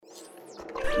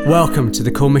Welcome to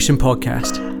the Co-Mission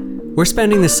Podcast. We're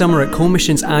spending the summer at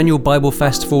Co-Mission's annual Bible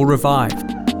Festival Revive.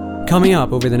 Coming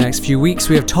up over the next few weeks,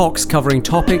 we have talks covering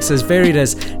topics as varied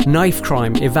as knife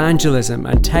crime, evangelism,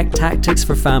 and tech tactics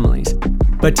for families.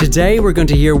 But today we're going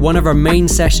to hear one of our main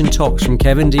session talks from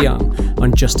Kevin DeYoung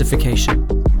on Justification.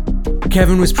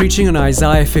 Kevin was preaching on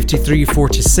Isaiah 53,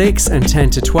 4-6 and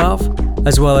 10-12,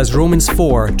 as well as Romans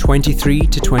 4,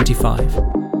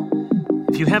 23-25.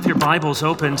 If you have your Bibles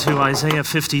open to Isaiah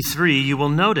 53, you will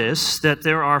notice that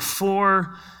there are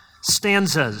 4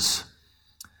 stanzas.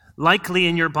 Likely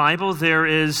in your Bible, there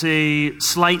is a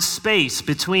slight space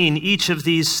between each of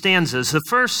these stanzas. The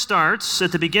first starts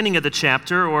at the beginning of the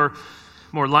chapter, or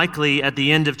more likely at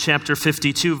the end of chapter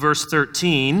 52, verse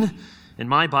 13. In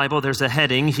my Bible, there's a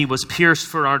heading, "He was pierced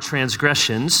for our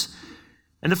transgressions."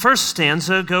 And the first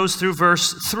stanza goes through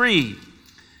verse 3.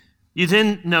 You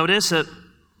then notice a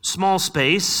small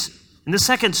space in the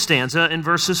second stanza in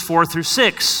verses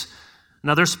 4-6.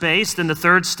 Another space, then the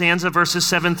third stanza, verses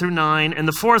 7-9, and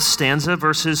the fourth stanza,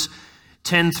 verses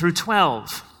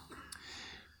 10-12.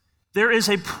 There is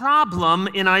a problem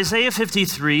in Isaiah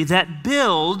 53 that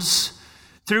builds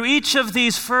through each of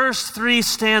these first 3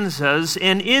 stanzas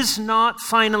and is not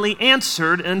finally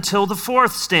answered until the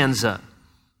fourth stanza.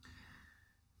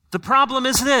 The problem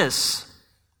is this: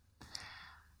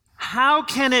 how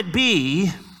can it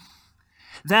be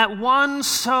that one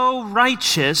so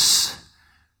righteous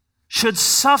should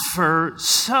suffer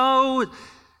so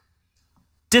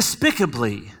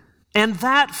despicably, and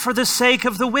that for the sake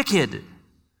of the wicked?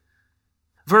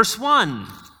 Verse 1,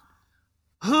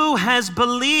 who has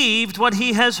believed what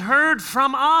he has heard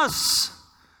from us?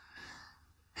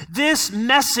 This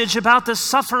message about the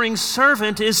suffering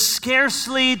servant is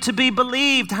scarcely to be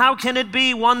believed. How can it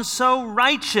be one so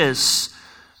righteous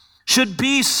should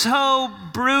be so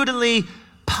brutally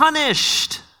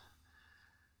punished?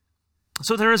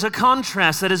 So there is a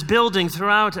contrast that is building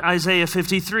throughout Isaiah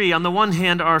 53. On the one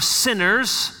hand are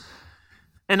sinners,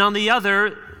 and on the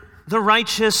other, the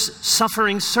righteous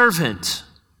suffering servant.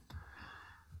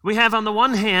 We have on the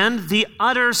one hand the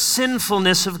utter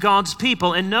sinfulness of God's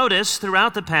people. And notice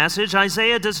throughout the passage,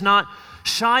 Isaiah does not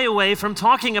shy away from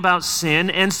talking about sin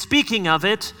and speaking of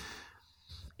it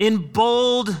in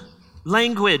bold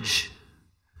language.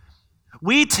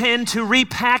 We tend to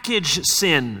repackage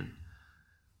sin.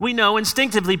 We know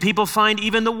instinctively people find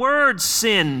even the word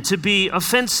sin to be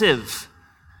offensive.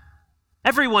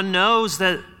 Everyone knows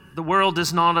that the world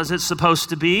is not as it's supposed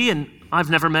to be, and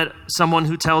I've never met someone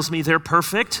who tells me they're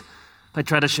perfect. If I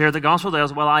try to share the gospel, they'll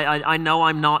say, well, I know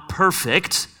I'm not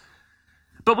perfect.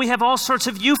 But we have all sorts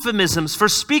of euphemisms for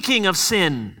speaking of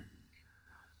sin.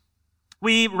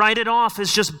 We write it off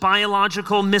as just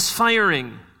biological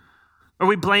misfiring, or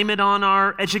we blame it on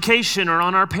our education or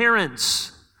on our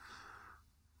parents.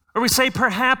 Or we say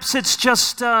perhaps it's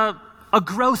just a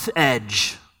growth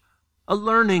edge, a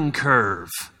learning curve,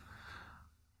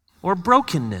 or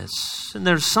brokenness. And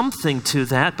there's something to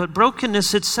that, but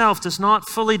brokenness itself does not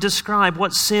fully describe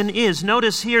what sin is.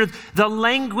 Notice here the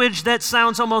language that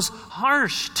sounds almost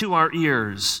harsh to our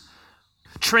ears.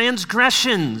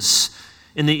 Transgressions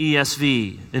in the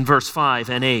ESV in verse 5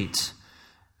 and 8.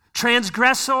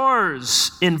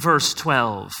 Transgressors in verse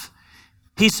 12.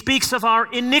 He speaks of our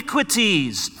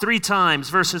iniquities 3 times,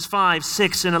 verses 5,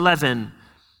 6, and 11.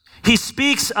 He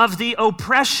speaks of the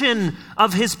oppression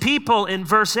of his people in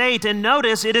verse 8. And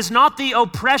notice, it is not the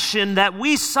oppression that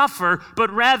we suffer, but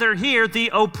rather here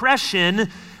the oppression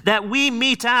that we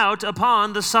mete out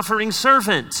upon the suffering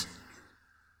servant.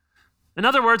 In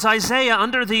other words, Isaiah,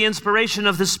 under the inspiration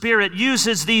of the Spirit,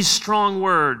 uses these strong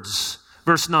words.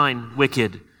 Verse 9,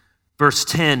 wicked. Verse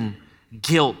 10,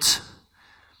 guilt.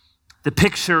 The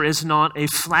picture is not a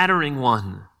flattering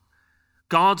one.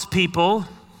 God's people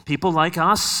like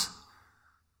us,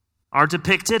 are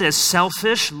depicted as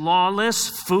selfish, lawless,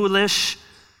 foolish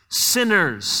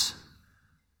sinners.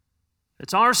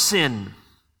 It's our sin.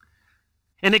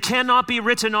 And it cannot be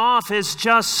written off as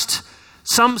just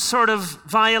some sort of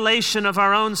violation of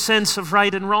our own sense of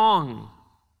right and wrong.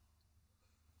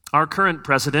 Our current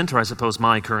president, or I suppose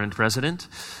my current president,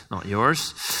 not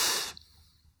yours,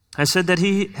 has said that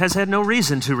he has had no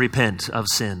reason to repent of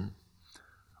sin.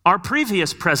 Our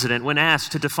previous president, when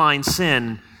asked to define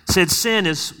sin, said sin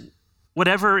is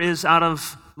whatever is out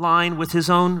of line with his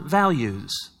own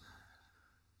values.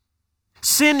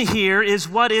 Sin here is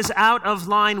what is out of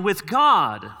line with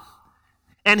God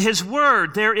and his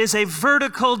word. There is a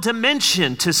vertical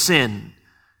dimension to sin,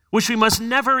 which we must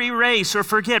never erase or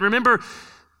forget. Remember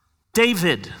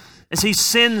David As he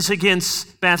sins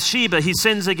against Bathsheba, he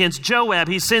sins against Joab,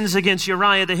 he sins against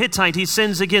Uriah the Hittite, he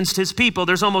sins against his people.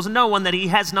 There's almost no one that he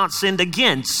has not sinned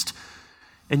against.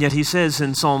 And yet he says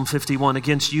in Psalm 51,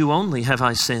 against you only have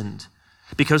I sinned.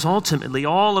 Because ultimately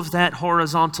all of that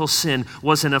horizontal sin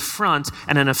was an affront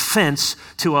and an offense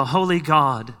to a holy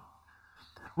God.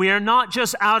 We are not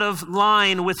just out of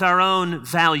line with our own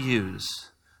values,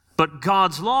 but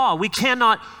God's law. We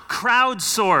cannot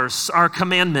crowdsource our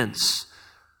commandments.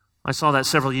 I saw that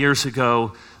several years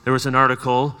ago. There was an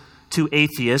article. 2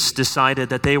 atheists decided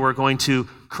that they were going to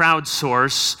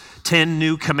crowdsource 10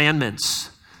 new commandments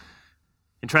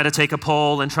and try to take a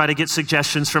poll and try to get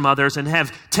suggestions from others and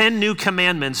have 10 new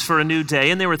commandments for a new day.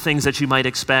 And there were things that you might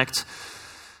expect.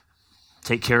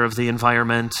 Take care of the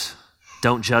environment.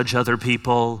 Don't judge other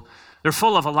people. They're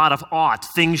full of a lot of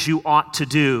things you ought to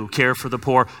do. Care for the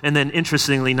poor. And then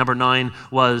interestingly, number 9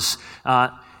 was,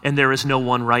 and there is no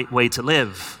one right way to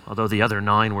live. Although the other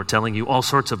 9 were telling you all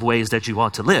sorts of ways that you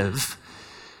ought to live.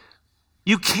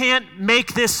 You can't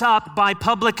make this up by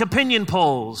public opinion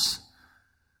polls.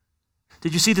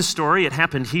 Did you see the story? It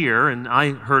happened here, and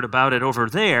I heard about it over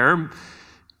there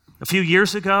a few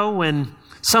years ago when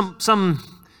some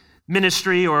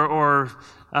ministry or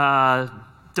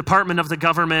department of the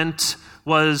government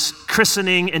was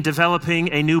christening and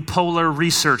developing a new polar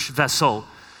research vessel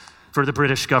for the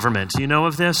British government. Do you know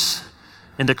of this?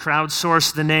 And to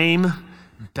crowdsource the name,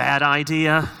 bad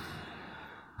idea.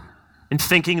 And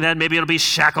thinking that maybe it'll be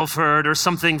Shackelford or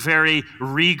something very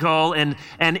regal and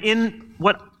in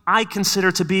what I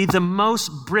consider to be the most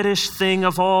British thing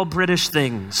of all British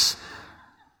things.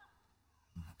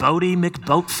 Bodie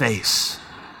McBoatface.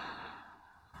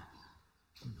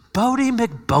 Bodie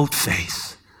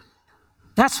McBoatface.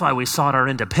 That's why we sought our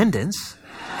independence.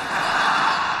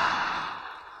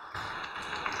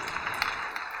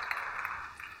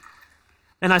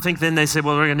 And I think then they said,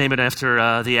 well, we're going to name it after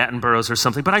the Attenboroughs or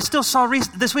something. But I still saw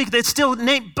this week, it's still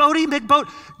named Bodie McBoat.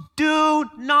 Do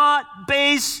not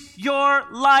base your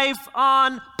life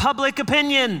on public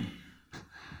opinion.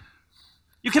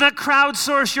 You cannot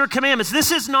crowdsource your commandments.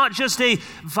 This is not just a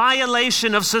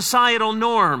violation of societal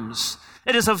norms.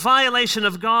 It is a violation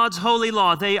of God's holy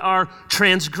law. They are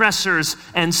transgressors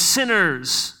and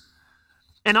sinners.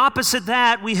 And opposite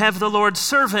that, we have the Lord's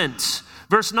servant.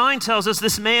 Verse 9 tells us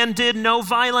this man did no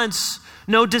violence,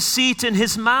 no deceit in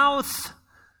his mouth.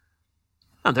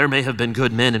 Now, there may have been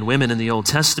good men and women in the Old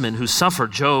Testament who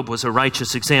suffered. Job was a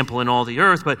righteous example in all the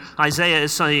earth, but Isaiah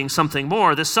is saying something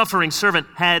more. The suffering servant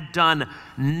had done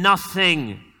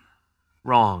nothing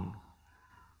wrong.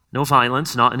 No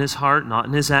violence, not in his heart, not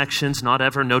in his actions, not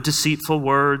ever, no deceitful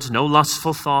words, no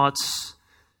lustful thoughts,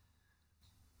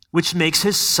 which makes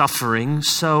his suffering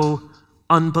so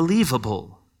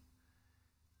unbelievable.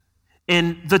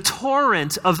 And the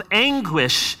torrent of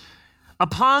anguish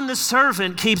upon the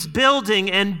servant keeps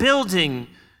building and building.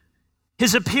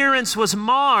 His appearance was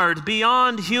marred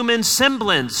beyond human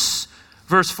semblance.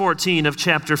 Verse 14 of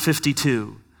chapter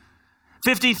 52.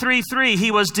 53:3,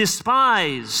 he was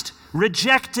despised,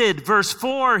 rejected. Verse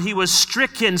 4, he was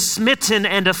stricken, smitten,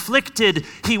 and afflicted.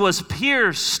 He was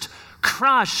pierced,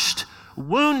 crushed,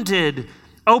 wounded,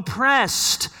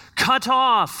 oppressed, cut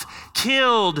off,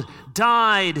 killed,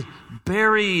 died,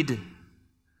 buried.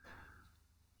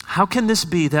 How can this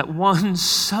be that one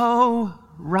so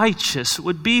righteous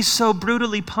would be so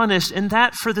brutally punished, and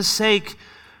that for the sake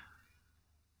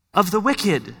of the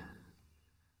wicked?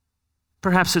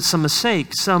 Perhaps it's some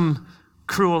mistake, some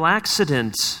cruel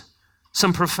accident,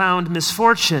 some profound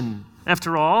misfortune.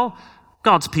 After all,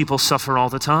 God's people suffer all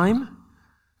the time.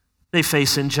 They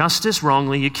face injustice,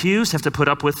 wrongly accused, have to put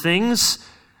up with things.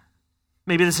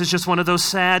 Maybe this is just one of those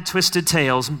sad, twisted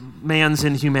tales, man's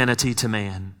inhumanity to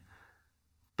man.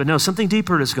 But no, something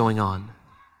deeper is going on.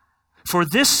 For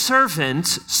this servant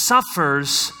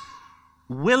suffers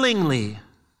willingly.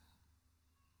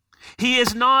 He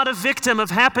is not a victim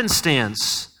of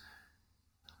happenstance.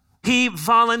 He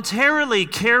voluntarily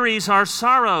carries our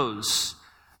sorrows.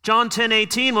 John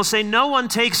 10:18 will say, no one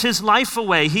takes his life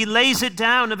away. He lays it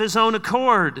down of his own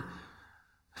accord.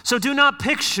 So do not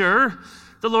picture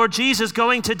the Lord Jesus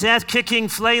going to death, kicking,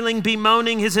 flailing,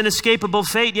 bemoaning his inescapable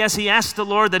fate. Yes, he asked the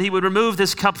Lord that he would remove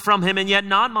this cup from him, and yet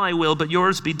not my will, but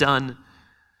yours be done.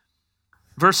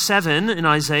 Verse 7 in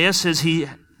Isaiah says he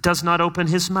does not open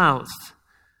his mouth.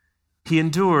 He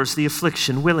endures the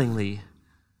affliction willingly,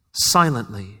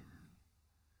 silently.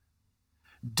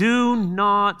 Do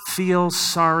not feel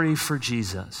sorry for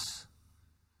Jesus.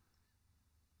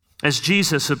 As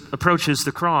Jesus approaches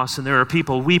the cross and there are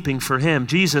people weeping for him,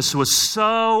 Jesus was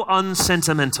so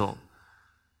unsentimental.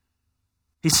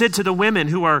 He said to the women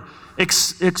who are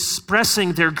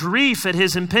expressing their grief at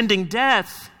his impending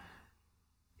death,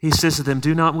 he says to them,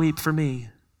 do not weep for me.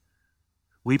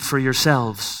 Weep for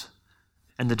yourselves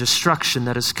and the destruction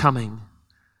that is coming.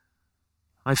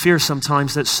 I fear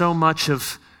sometimes that so much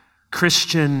of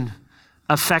Christian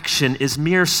affection is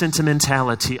mere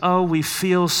sentimentality. Oh, we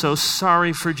feel so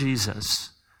sorry for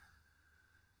Jesus.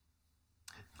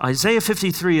 Isaiah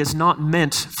 53 is not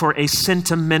meant for a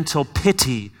sentimental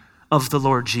pity of the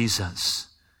Lord Jesus.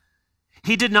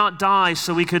 He did not die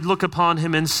so we could look upon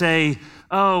him and say,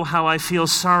 oh, how I feel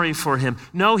sorry for him.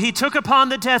 No, he took upon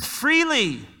the death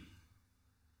freely.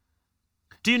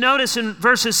 Do you notice in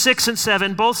verses 6 and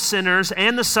 7, both sinners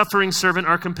and the suffering servant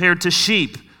are compared to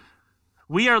sheep.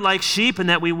 We are like sheep in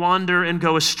that we wander and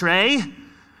go astray.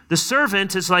 The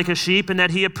servant is like a sheep in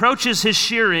that he approaches his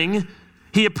shearing,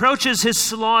 he approaches his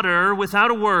slaughter without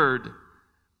a word.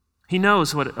 He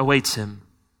knows what awaits him.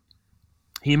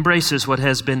 He embraces what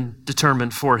has been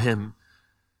determined for him.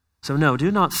 So no,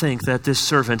 do not think that this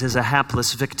servant is a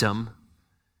hapless victim.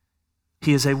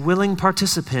 He is a willing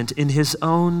participant in his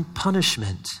own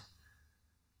punishment.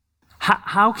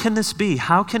 How can this be?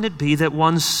 How can it be that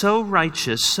one so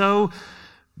righteous, so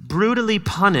brutally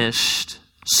punished,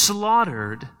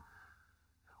 slaughtered,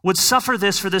 would suffer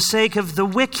this for the sake of the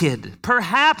wicked?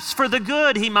 Perhaps for the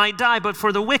good he might die, but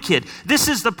for the wicked. This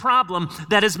is the problem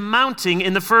that is mounting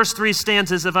in the first three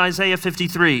stanzas of Isaiah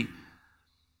 53.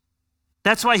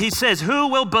 That's why he says, who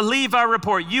will believe our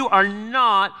report? You are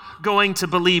not going to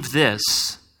believe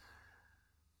this.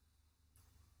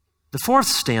 The fourth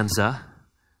stanza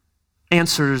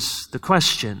answers the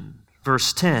question,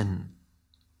 verse 10.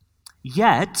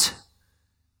 Yet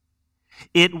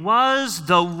it was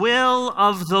the will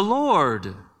of the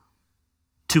Lord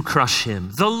to crush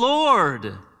him. The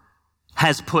Lord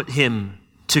has put him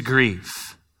to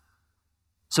grief.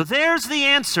 So there's the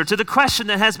answer to the question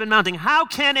that has been mounting. How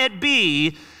can it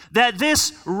be that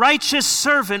this righteous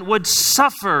servant would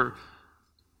suffer?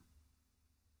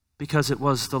 Because it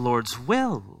was the Lord's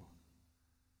will.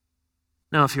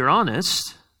 Now, if you're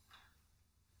honest,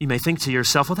 you may think to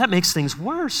yourself, well, that makes things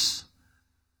worse.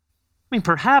 I mean,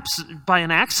 perhaps by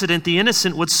an accident the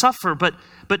innocent would suffer, but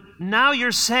now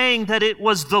you're saying that it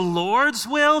was the Lord's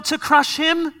will to crush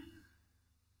him?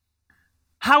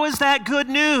 How is that good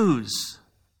news?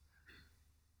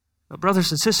 But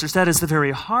brothers and sisters, that is the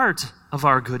very heart of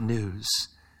our good news.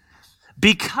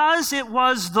 Because it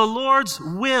was the Lord's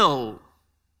will,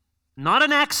 not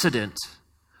an accident,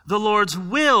 the Lord's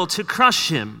will to crush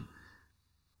him,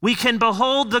 we can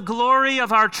behold the glory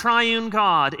of our triune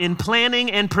God in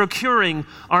planning and procuring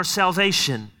our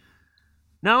salvation.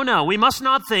 No, we must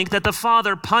not think that the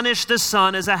Father punished the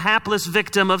Son as a hapless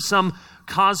victim of some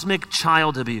cosmic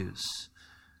child abuse.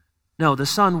 No, the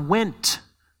Son went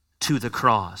to the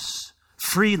cross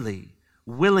freely,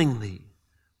 willingly.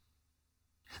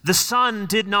 The Son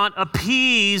did not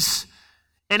appease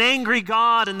an angry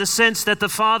God in the sense that the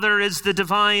Father is the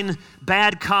divine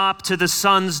bad cop to the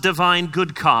Son's divine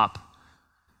good cop.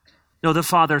 No, the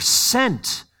Father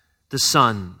sent the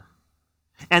Son.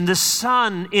 And the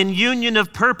Son, in union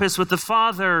of purpose with the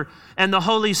Father and the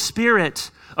Holy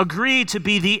Spirit, agreed to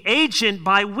be the agent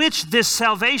by which this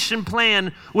salvation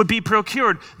plan would be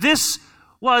procured. This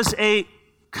was a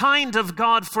kind of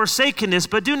God-forsakenness,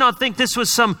 but do not think this was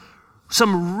some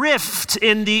rift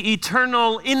in the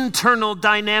eternal, internal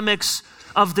dynamics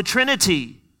of the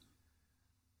Trinity.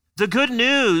 The good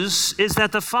news is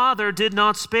that the Father did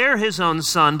not spare his own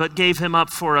Son, but gave him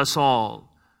up for us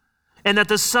all. And that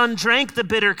the Son drank the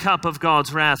bitter cup of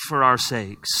God's wrath for our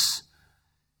sakes.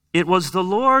 It was the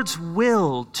Lord's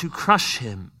will to crush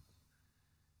him.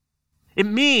 It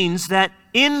means that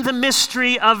in the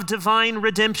mystery of divine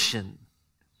redemption,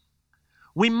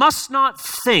 we must not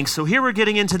think, so here we're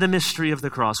getting into the mystery of the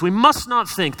cross. We must not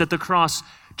think that the cross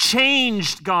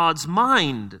changed God's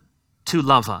mind to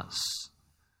love us.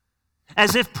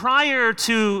 As if prior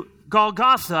to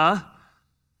Golgotha,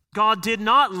 God did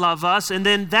not love us, and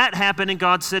then that happened and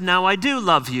God said, now I do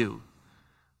love you.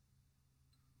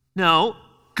 No,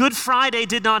 Good Friday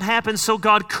did not happen so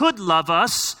God could love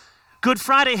us. Good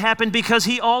Friday happened because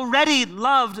he already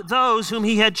loved those whom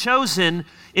he had chosen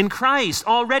in Christ,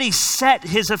 already set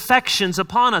his affections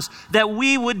upon us, that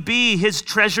we would be his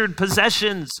treasured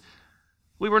possessions.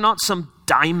 We were not some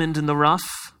diamond in the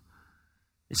rough.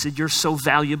 He said, you're so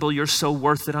valuable, you're so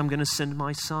worth it, I'm going to send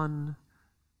my Son.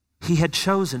 He had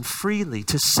chosen freely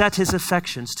to set his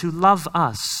affections, to love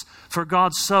us. For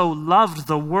God so loved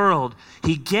the world,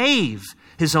 he gave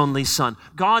his only Son.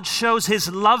 God shows his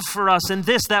love for us in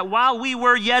this, that while we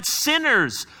were yet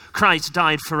sinners, Christ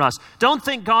died for us. Don't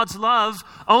think God's love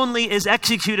only is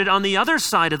executed on the other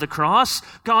side of the cross.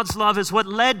 God's love is what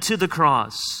led to the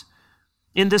cross.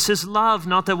 In this is love,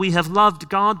 not that we have loved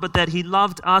God, but that he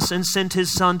loved us and sent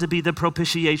his Son to be the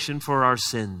propitiation for our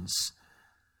sins.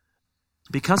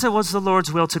 Because it was the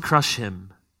Lord's will to crush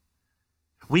him,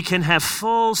 we can have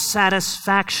full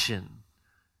satisfaction.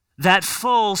 That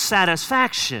full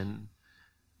satisfaction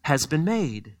has been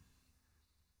made.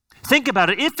 Think about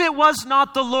it. If it was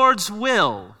not the Lord's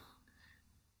will,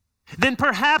 then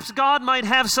perhaps God might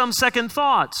have some second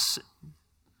thoughts.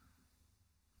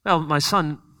 Well, my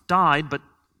son died, but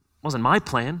it wasn't my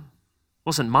plan. It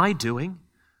wasn't my doing.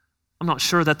 I'm not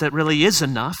sure that that really is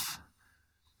enough.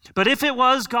 But if it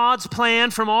was God's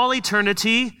plan from all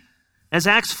eternity, as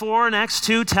Acts 4 and Acts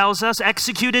 2 tells us,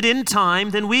 executed in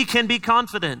time, then we can be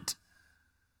confident.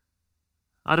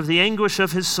 Out of the anguish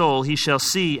of his soul he shall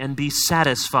see and be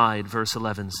satisfied, verse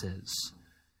 11 says.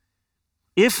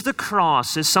 If the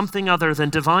cross is something other than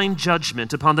divine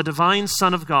judgment upon the divine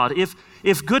Son of God,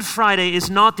 if Good Friday is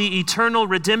not the eternal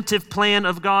redemptive plan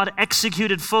of God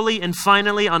executed fully and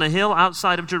finally on a hill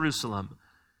outside of Jerusalem,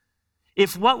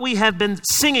 if what we have been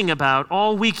singing about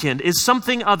all weekend is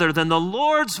something other than the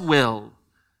Lord's will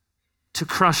to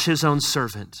crush his own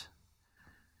servant,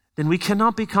 then we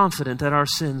cannot be confident that our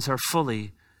sins are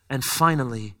fully and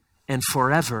finally and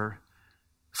forever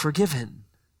forgiven.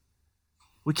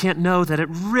 We can't know that it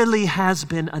really has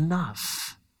been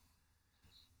enough.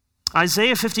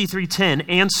 Isaiah 53:10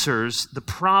 answers the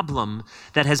problem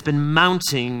that has been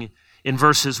mounting in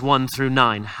verses 1 through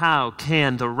 9. How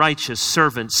can the righteous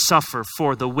servant suffer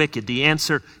for the wicked? The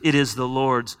answer, it is the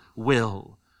Lord's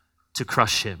will to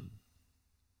crush him.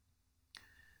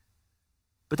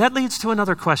 But that leads to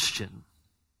another question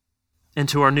and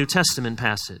to our New Testament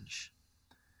passage.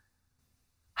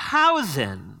 How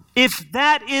then, if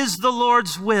that is the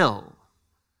Lord's will,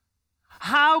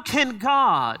 how can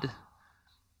God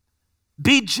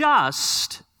be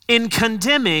just in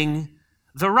condemning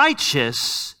the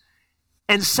righteous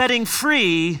and setting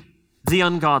free the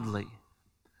ungodly?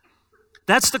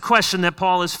 That's the question that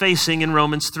Paul is facing in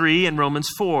Romans 3 and Romans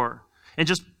 4. And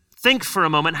just think for a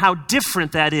moment how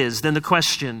different that is than the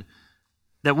question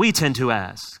that we tend to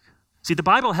ask. See, the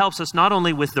Bible helps us not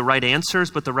only with the right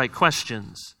answers, but the right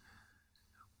questions.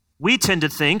 We tend to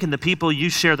think, and the people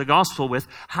you share the gospel with,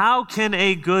 how can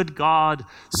a good God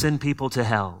send people to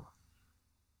hell?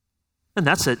 And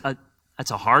that's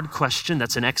a hard question.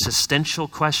 That's an existential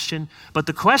question. But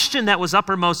the question that was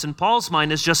uppermost in Paul's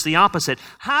mind is just the opposite.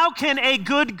 How can a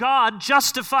good God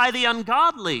justify the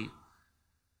ungodly?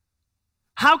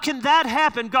 How can that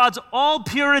happen? God's all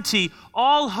purity,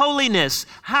 all holiness.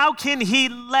 How can he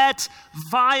let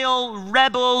vile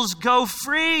rebels go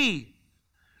free?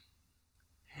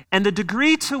 And the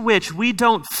degree to which we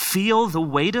don't feel the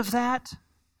weight of that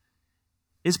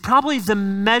is probably the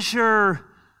measure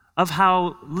of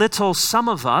how little some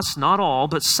of us, not all,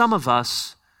 but some of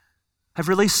us have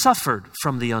really suffered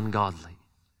from the ungodly.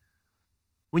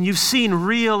 When you've seen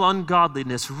real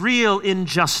ungodliness, real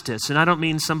injustice, and I don't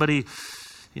mean somebody,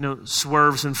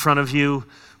 swerves in front of you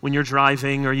when you're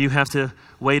driving, or you have to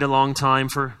wait a long time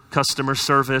for customer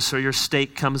service, or your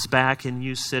steak comes back and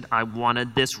you said, I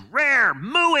wanted this rare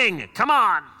mooing, come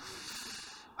on.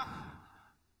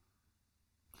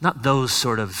 Not those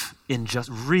sort of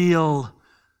real,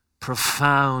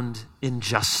 profound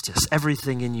injustice.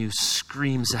 Everything in you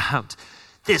screams out,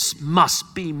 this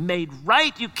must be made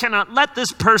right. You cannot let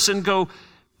this person go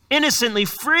innocently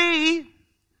free.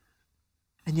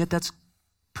 And yet that's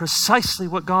precisely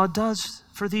what God does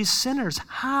for these sinners.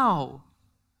 How?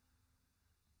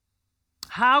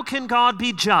 How can God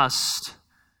be just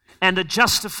and a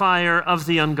justifier of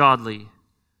the ungodly?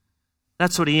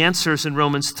 That's what he answers in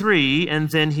Romans 3, and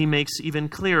then he makes even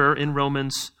clearer in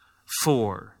Romans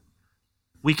 4.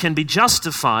 We can be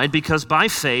justified because by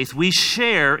faith we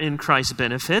share in Christ's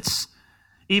benefits,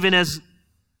 even as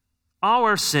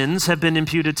our sins have been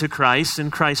imputed to Christ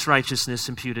and Christ's righteousness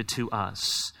imputed to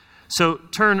us. So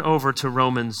turn over to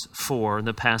Romans 4 in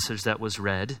the passage that was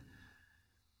read,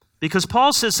 because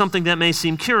Paul says something that may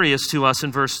seem curious to us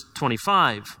in verse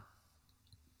 25.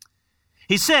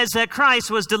 He says that Christ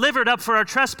was delivered up for our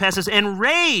trespasses and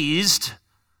raised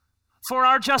for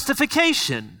our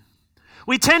justification.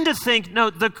 We tend to think, no,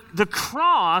 the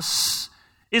cross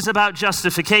is about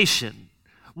justification.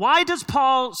 Why does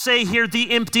Paul say here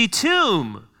the empty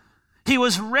tomb? He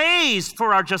was raised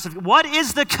for our justification. What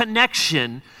is the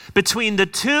connection between the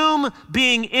tomb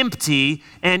being empty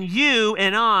and you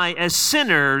and I as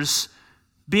sinners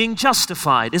being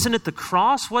justified. Isn't it the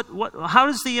cross? How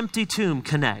does the empty tomb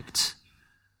connect?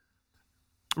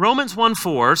 Romans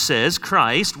 1:4 says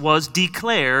Christ was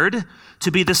declared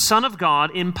to be the Son of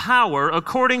God in power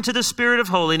according to the Spirit of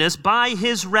holiness by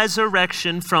his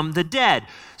resurrection from the dead.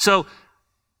 So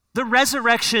the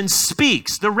resurrection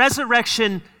speaks. The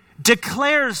resurrection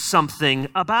declares something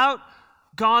about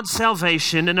God's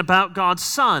salvation and about God's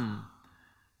Son.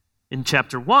 In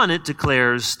chapter 1, it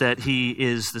declares that he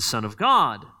is the Son of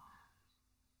God.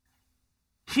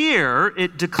 Here,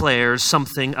 it declares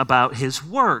something about his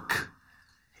work.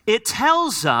 It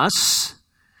tells us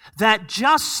that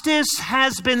justice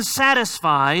has been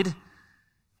satisfied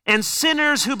and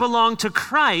sinners who belong to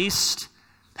Christ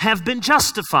have been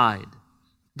justified.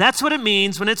 That's what it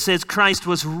means when it says Christ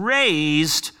was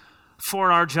raised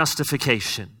for our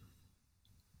justification.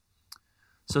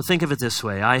 So think of it this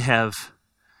way. I have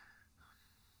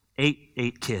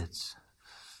eight kids.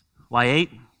 Why 8?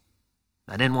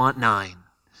 I didn't want 9.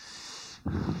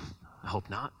 I hope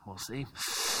not. We'll see.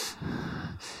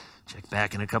 Check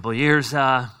back in a couple of years.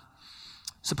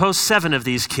 Suppose 7 of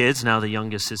these kids, now the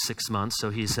youngest is 6 months, so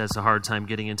he has a hard time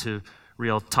getting into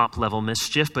real top-level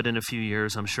mischief, but in a few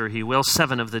years I'm sure he will.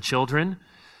 7 of the children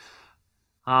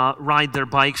ride their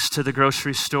bikes to the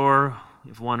grocery store. We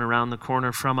have one around the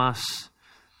corner from us.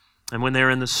 And when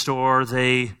they're in the store,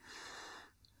 they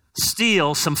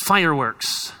steal some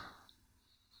fireworks,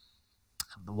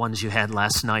 the ones you had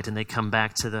last night, and they come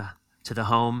back to the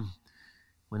home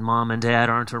when mom and dad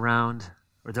aren't around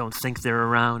or don't think they're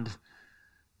around.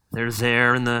 They're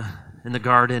there in the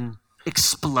garden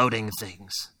exploding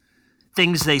things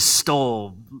they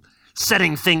stole,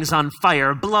 setting things on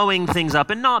fire, blowing things up,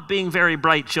 and not being very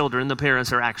bright children. The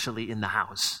parents are actually in the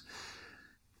house.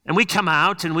 And we come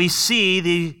out and we see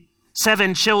the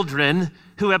 7 children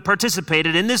who have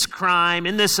participated in this crime,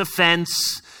 in this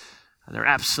offense. They're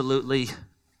absolutely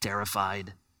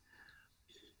terrified.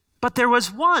 But there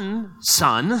was one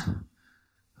son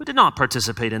who did not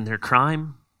participate in their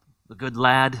crime. A good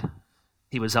lad.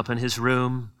 He was up in his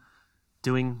room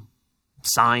doing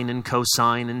sine and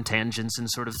cosine and tangents and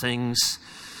sort of things,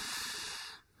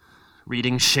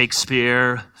 reading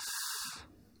Shakespeare.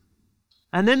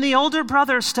 And then the older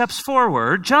brother steps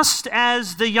forward, just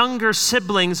as the younger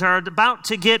siblings are about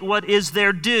to get what is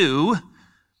their due.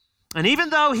 And even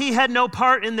though he had no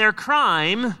part in their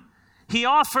crime, he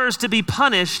offers to be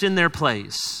punished in their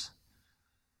place.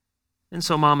 And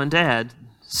so mom and dad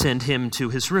send him to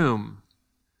his room.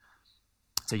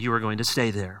 So you are going to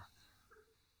stay there.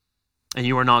 And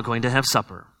you are not going to have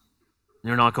supper.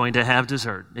 You're not going to have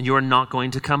dessert. And you are not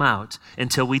going to come out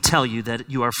until we tell you that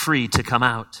you are free to come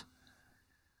out.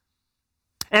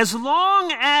 As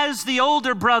long as the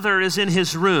older brother is in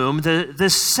his room, the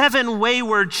 7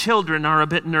 wayward children are a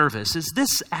bit nervous. Is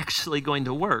this actually going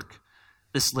to work?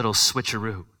 This little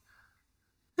switcheroo.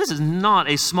 This is not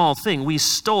a small thing. We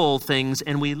stole things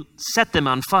and we set them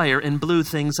on fire and blew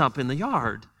things up in the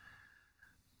yard.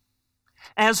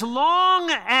 As long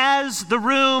as the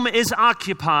room is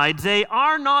occupied, they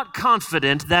are not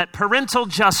confident that parental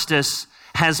justice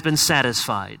has been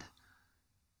satisfied.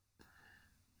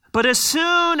 But as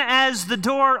soon as the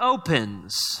door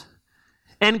opens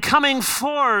and coming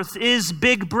forth is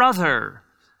Big Brother,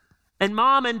 and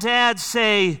mom and dad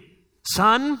say,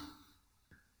 "Son,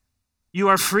 you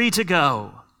are free to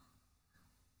go."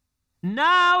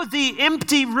 Now the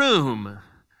empty room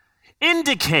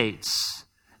indicates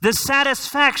the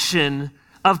satisfaction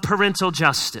of parental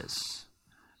justice.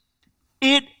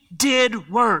 It did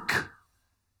work.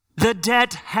 The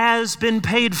debt has been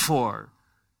paid for.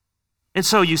 And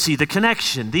so you see the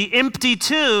connection. The empty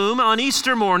tomb on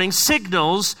Easter morning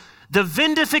signals the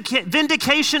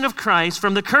vindication of Christ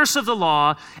from the curse of the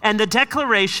law and the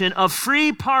declaration of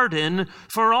free pardon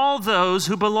for all those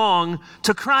who belong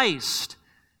to Christ.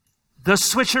 The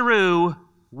switcheroo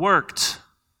worked.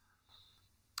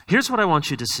 Here's what I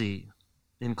want you to see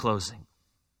in closing.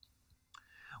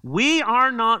 We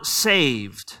are not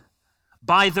saved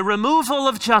by the removal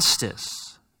of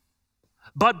justice,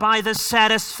 but by the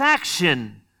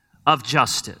satisfaction of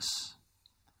justice.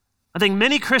 I think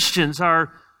many Christians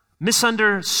are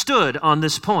misunderstood on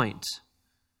this point.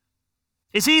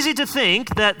 It's easy to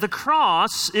think that the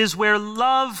cross is where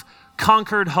love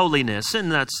conquered holiness, and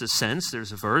that's the sense.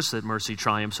 There's a verse that mercy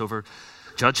triumphs over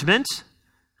judgment.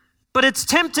 But it's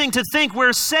tempting to think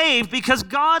we're saved because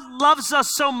God loves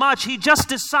us so much, he just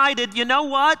decided, you know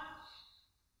what?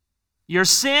 Your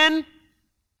sin,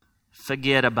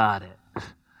 forget about it.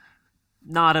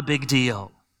 Not a big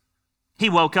deal. He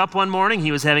woke up one morning.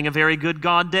 He was having a very good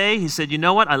God day. He said, you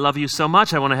know what? I love you so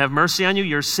much. I want to have mercy on you.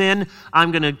 Your sin,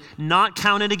 I'm going to not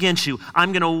count it against you.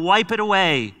 I'm going to wipe it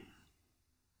away.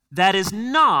 That is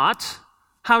not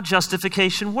how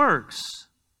justification works.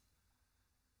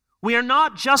 We are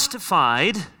not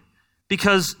justified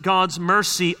because God's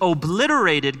mercy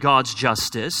obliterated God's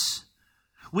justice.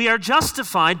 We are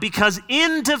justified because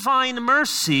in divine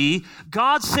mercy,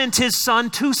 God sent his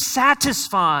Son to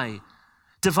satisfy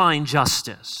divine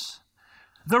justice.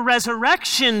 The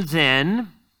resurrection, then,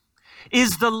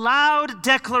 is the loud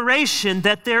declaration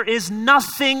that there is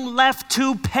nothing left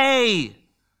to pay.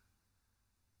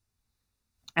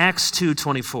 Acts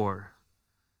 2:24.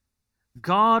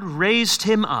 God raised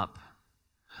him up,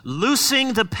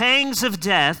 loosing the pangs of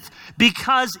death,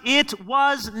 because it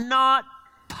was not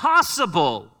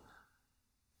possible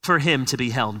for him to be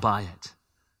held by it.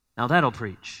 Now that'll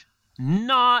preach.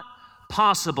 Not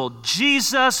possible.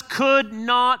 Jesus could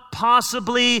not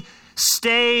possibly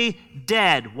stay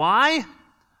dead. Why?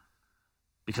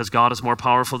 Because God is more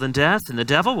powerful than death and the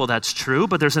devil? Well, that's true,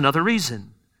 but there's another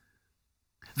reason.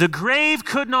 The grave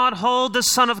could not hold the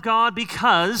Son of God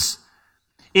because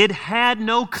it had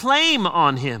no claim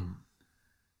on him.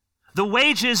 The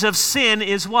wages of sin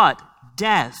is what?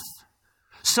 Death.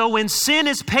 So when sin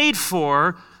is paid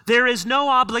for, there is no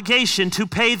obligation to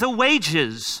pay the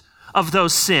wages of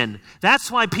those sin. That's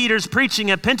why Peter's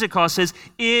preaching at Pentecost says,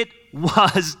 it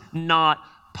was not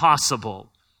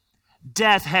possible.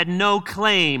 Death had no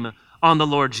claim on the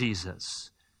Lord Jesus.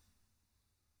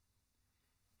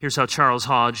 Here's how Charles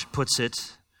Hodge puts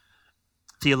it,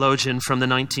 theologian from the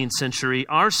 19th century.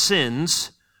 Our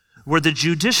sins were the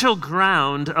judicial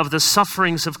ground of the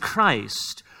sufferings of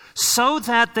Christ, so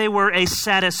that they were a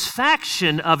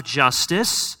satisfaction of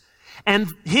justice,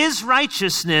 and his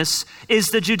righteousness is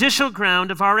the judicial ground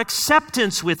of our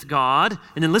acceptance with God.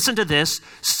 And then listen to this,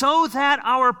 so that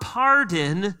our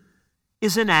pardon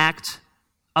is an act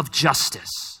of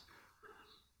justice.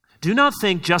 Do not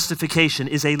think justification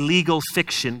is a legal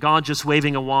fiction, God just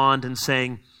waving a wand and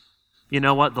saying, you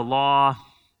know what, the law,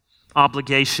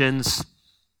 obligations,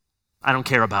 I don't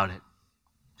care about it.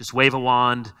 Just wave a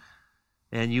wand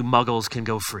and you muggles can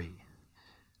go free.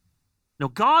 No,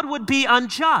 God would be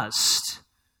unjust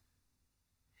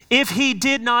if he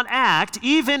did not act,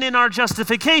 even in our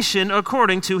justification,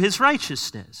 according to his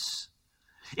righteousness.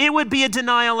 It would be a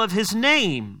denial of his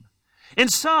name. And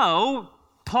so,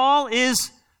 Paul is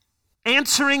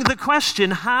answering the question,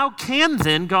 how can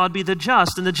then God be the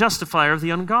just and the justifier of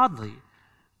the ungodly?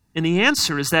 And the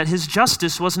answer is that his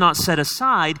justice was not set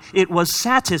aside, it was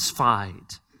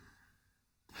satisfied.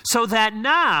 So that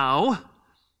now,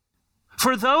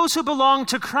 for those who belong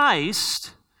to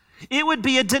Christ, it would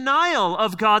be a denial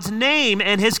of God's name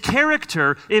and his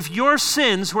character if your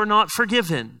sins were not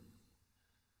forgiven.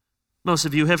 Most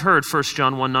of you have heard 1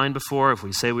 John 1:9 before. If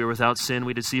we say we are without sin,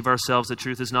 we deceive ourselves, the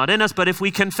truth is not in us. But if we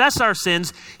confess our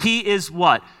sins, he is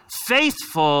what?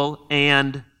 Faithful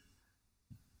and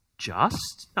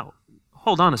just? No,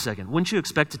 hold on a second. Wouldn't you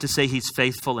expect it to say he's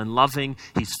faithful and loving,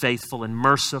 he's faithful and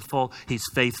merciful, he's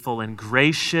faithful and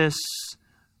gracious?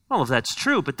 All of that's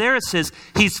true, but there it says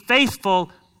he's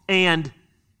faithful and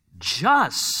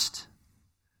just.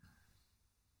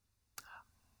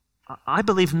 I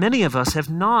believe many of us have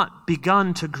not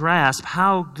begun to grasp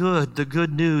how good the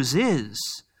good news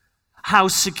is, how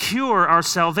secure our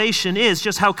salvation is,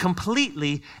 just how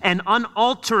completely and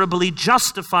unalterably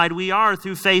justified we are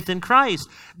through faith in Christ.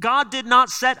 God did not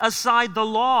set aside the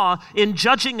law in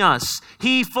judging us.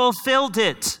 He fulfilled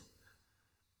it.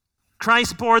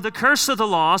 Christ bore the curse of the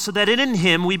law so that in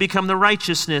him we become the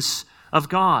righteousness of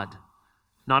God.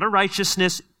 Not a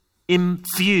righteousness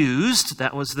infused,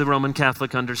 that was the Roman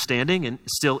Catholic understanding and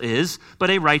still is, but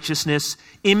a righteousness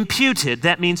imputed.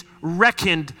 That means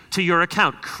reckoned to your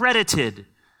account, credited.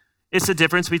 It's the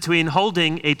difference between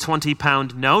holding a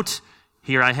 20-pound note,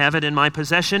 here I have it in my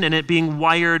possession, and it being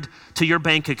wired to your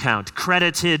bank account,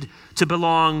 credited to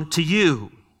belong to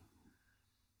you.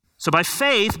 So by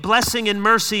faith, blessing and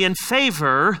mercy and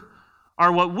favor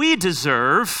are what we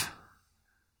deserve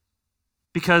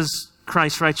because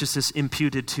Christ's righteousness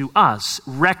imputed to us,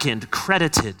 reckoned,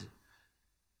 credited.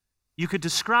 You could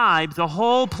describe the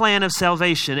whole plan of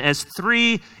salvation as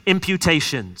 3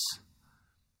 imputations.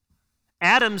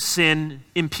 Adam's sin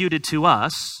imputed to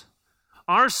us,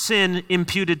 our sin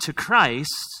imputed to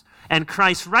Christ, and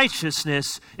Christ's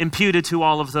righteousness imputed to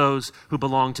all of those who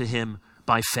belong to him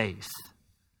by faith.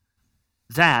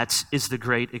 That is the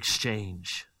great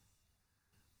exchange.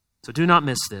 So do not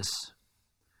miss this.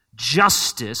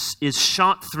 Justice is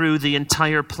shot through the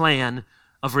entire plan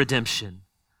of redemption.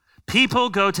 People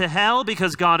go to hell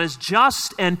because God is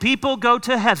just, and people go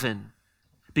to heaven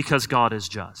because God is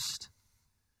just.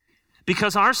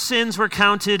 Because our sins were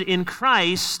counted in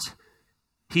Christ,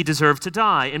 he deserved to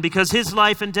die. And because his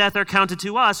life and death are counted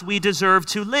to us, we deserve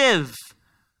to live.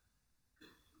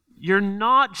 You're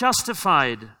not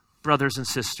justified, brothers and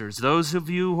sisters, those of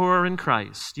you who are in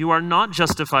Christ. You are not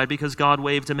justified because God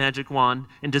waved a magic wand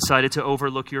and decided to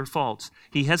overlook your faults.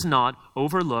 He has not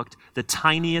overlooked the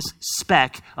tiniest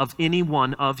speck of any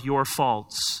one of your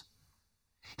faults.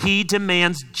 He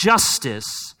demands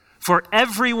justice for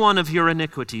every one of your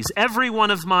iniquities, every one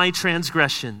of my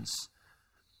transgressions.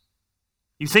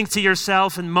 You think to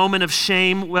yourself in moment of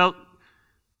shame, well,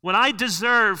 what I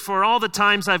deserve for all the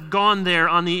times I've gone there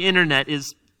on the internet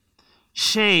is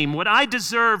shame. What I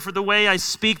deserve for the way I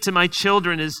speak to my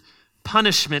children is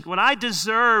punishment. What I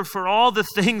deserve for all the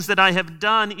things that I have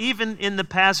done, even in the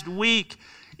past week,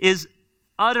 is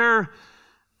utter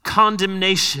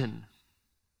condemnation.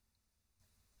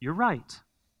 You're right.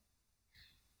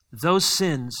 Those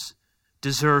sins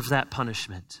deserve that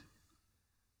punishment.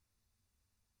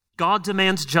 God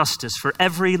demands justice for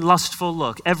every lustful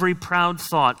look, every proud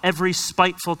thought, every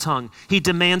spiteful tongue. He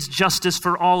demands justice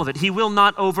for all of it. He will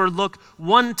not overlook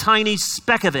one tiny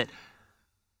speck of it.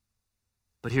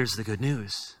 But here's the good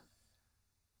news.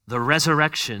 The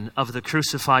resurrection of the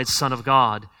crucified Son of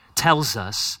God tells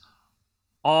us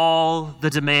all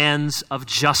the demands of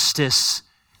justice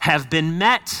have been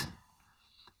met.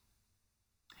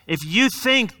 If you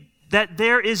think that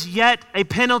there is yet a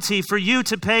penalty for you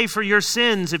to pay for your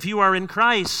sins if you are in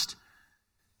Christ,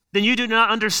 then you do not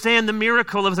understand the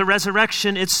miracle of the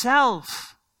resurrection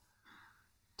itself.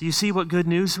 Do you see what good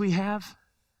news we have?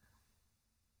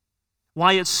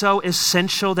 Why it's so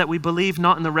essential that we believe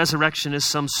not in the resurrection as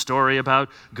some story about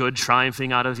good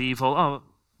triumphing out of evil. Oh,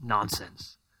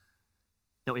 nonsense.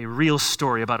 No, a real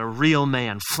story about a real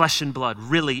man, flesh and blood,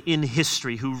 really in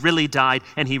history, who really died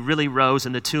and he really rose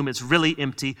and the tomb is really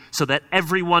empty, so that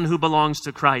everyone who belongs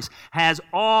to Christ has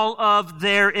all of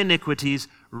their iniquities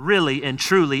really and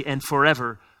truly and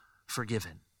forever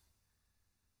forgiven.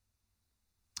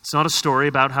 It's not a story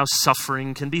about how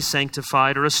suffering can be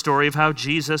sanctified or a story of how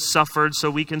Jesus suffered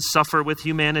so we can suffer with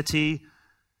humanity.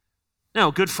 No,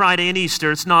 Good Friday and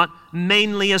Easter, it's not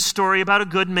mainly a story about a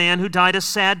good man who died a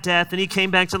sad death and he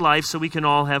came back to life so we can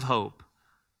all have hope.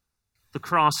 The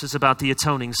cross is about the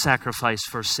atoning sacrifice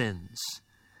for sins.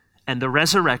 And the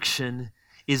resurrection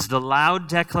is the loud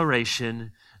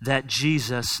declaration that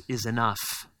Jesus is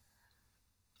enough.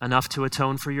 Enough to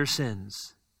atone for your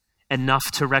sins.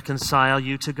 Enough to reconcile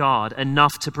you to God.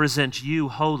 Enough to present you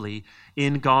holy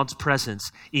in God's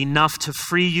presence. Enough to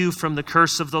free you from the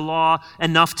curse of the law.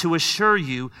 Enough to assure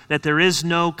you that there is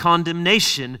no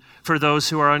condemnation for those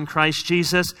who are in Christ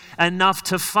Jesus. Enough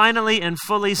to finally and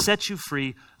fully set you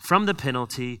free from the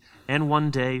penalty and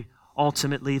one day,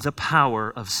 ultimately, the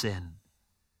power of sin.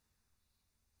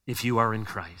 If you are in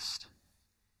Christ,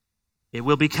 it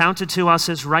will be counted to us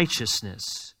as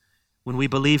righteousness when we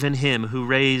believe in him who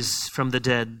raised from the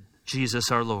dead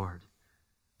Jesus our Lord,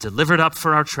 delivered up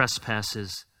for our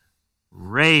trespasses,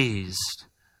 raised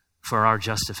for our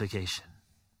justification.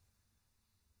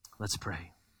 Let's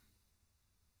pray.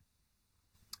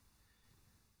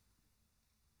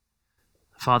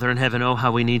 Father in heaven, oh,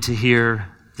 how we need to hear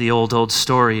the old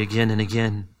story again and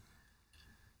again.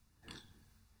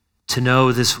 To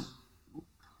know this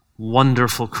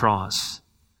wonderful cross,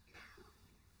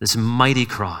 this mighty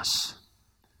cross,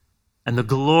 and the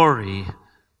glory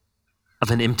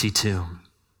of an empty tomb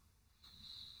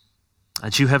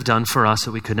that you have done for us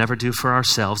that we could never do for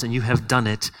ourselves, and you have done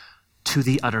it to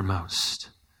the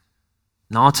uttermost.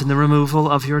 Not in the removal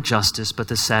of your justice, but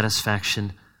the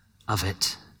satisfaction of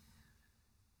it.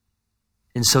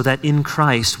 And so that in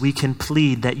Christ we can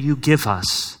plead that you give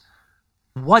us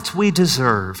what we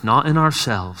deserve, not in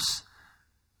ourselves,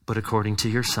 but according to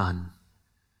your Son.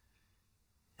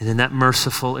 And in that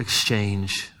merciful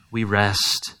exchange, we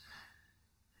rest.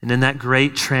 And in that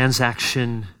great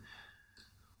transaction,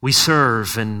 we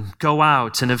serve and go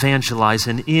out and evangelize.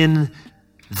 And in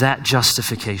that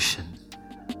justification,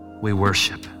 we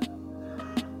worship.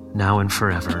 Now and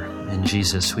forever. In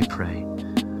Jesus we pray.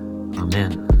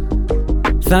 Amen.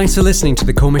 Thanks for listening to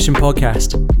the Commission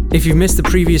Podcast. If you've missed the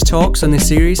previous talks on this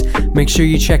series, make sure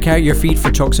you check out your feed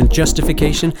for talks on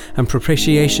justification and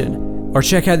propitiation, or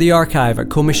check out the archive at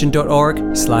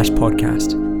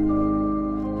commission.org/podcast.